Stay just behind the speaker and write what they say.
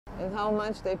And how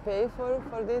much they pay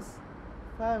for this?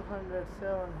 500,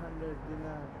 700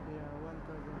 dinar, yeah,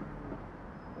 1,000.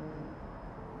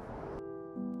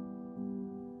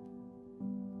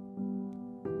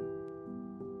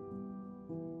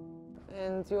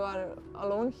 And you are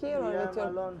alone here, or Yeah, with your?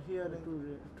 I'm alone here in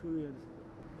 2 years.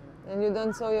 Yeah. And you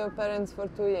don't saw your parents for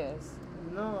 2 years?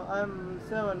 No, I'm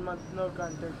 7 months no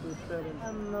contact with parents.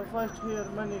 I'm first here,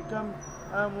 money come.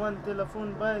 I'm one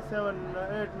telephone by 7,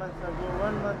 8 months ago.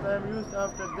 1 month I'm used.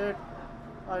 After that,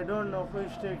 I don't know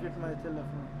which take it my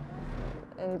telephone.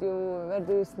 And where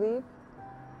do you sleep?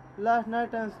 Last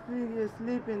night I'm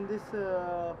sleep in this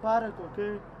park,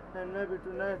 okay? And maybe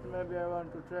tonight, maybe I want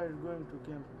to try going to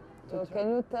camp. So can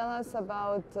you tell us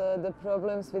about the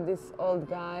problems with these old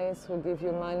guys who give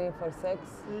you money for sex?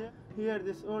 Here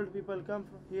these old people come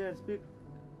from here, speak,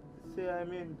 say, I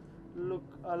mean, look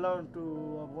around to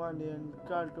Afghani and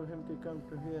call to him to come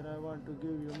to here. I want to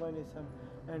give you money some,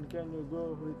 and can you go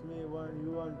with me?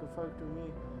 You want to fuck to me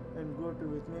and go to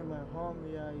with me my home?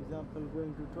 Yeah, example,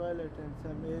 going to toilet and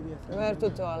some areas. Where to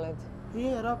toilet?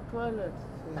 Here up toilets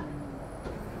in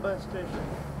bus station.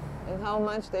 And how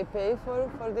much they pay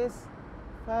for this?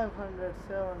 500,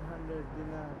 700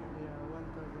 dinar, yeah,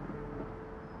 1,000.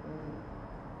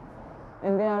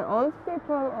 And they are old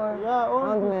people or Yeah,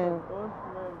 old men? Old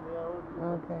men, yeah, old people.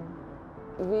 Okay.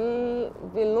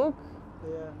 We look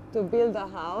to build a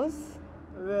house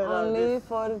only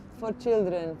for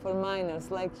children, for minors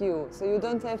like you. So you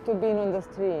don't have to be on the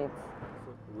street.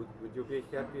 Would you be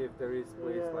happy if there is a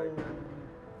place like that?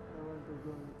 I want to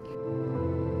go.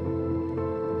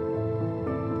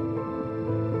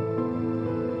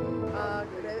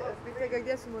 Pitaj ga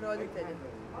gdje su mu roditelji?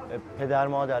 پدر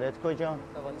مادرت کجا؟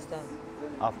 Afganistan.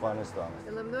 افغانستان.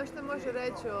 Jel nam nešto može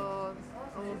reći o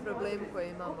ovom problemu koji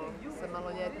imamo sa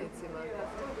maloljetnicima?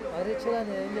 آره چرا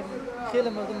نه اینجا خیلی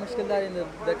مردم مشکل داریم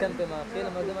در کمپ ما خیلی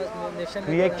مردم از نشان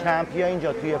توی کمپ یا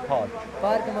اینجا توی پارک؟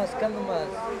 پارک ما است کمپ ما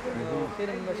است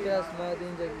خیلی مشکل است ما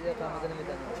اینجا اقامت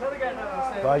نمیدیم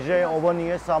Kaže, ovo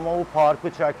nije samo u parku,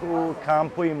 čak u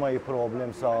kampu ima i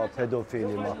problem sa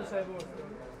pedofilima.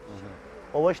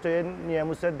 Ovo što je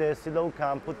njemu se desilo u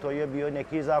kampu, to je bio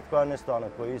neki iz Afganistana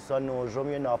koji sa nožom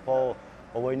je napao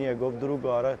ovaj njegov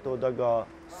drugara, to da ga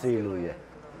siluje.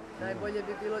 Najbolje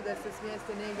bi bilo da se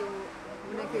smjeste negdje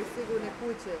u neke sigurne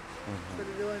kuće, što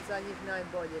bi bilo za njih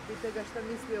najbolje. Pitaj ga šta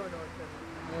misli on o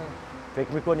tome.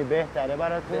 فکر میکنی بهتره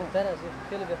برات؟ بهتر است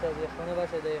خیلی بهتر است یه خانه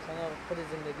باشه در خانه خود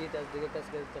زندگی از دیگه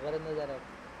کسی که غرض نداره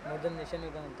مردم نشان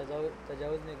میکنن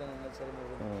تجاوز میکنن سر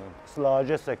مردم.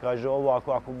 Slaže se, kaže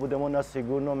ovako, ako budemo na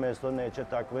sigurno mjesto neće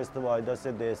takve stvari da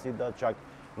se desi da čak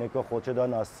neko hoće da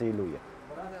nas siluje.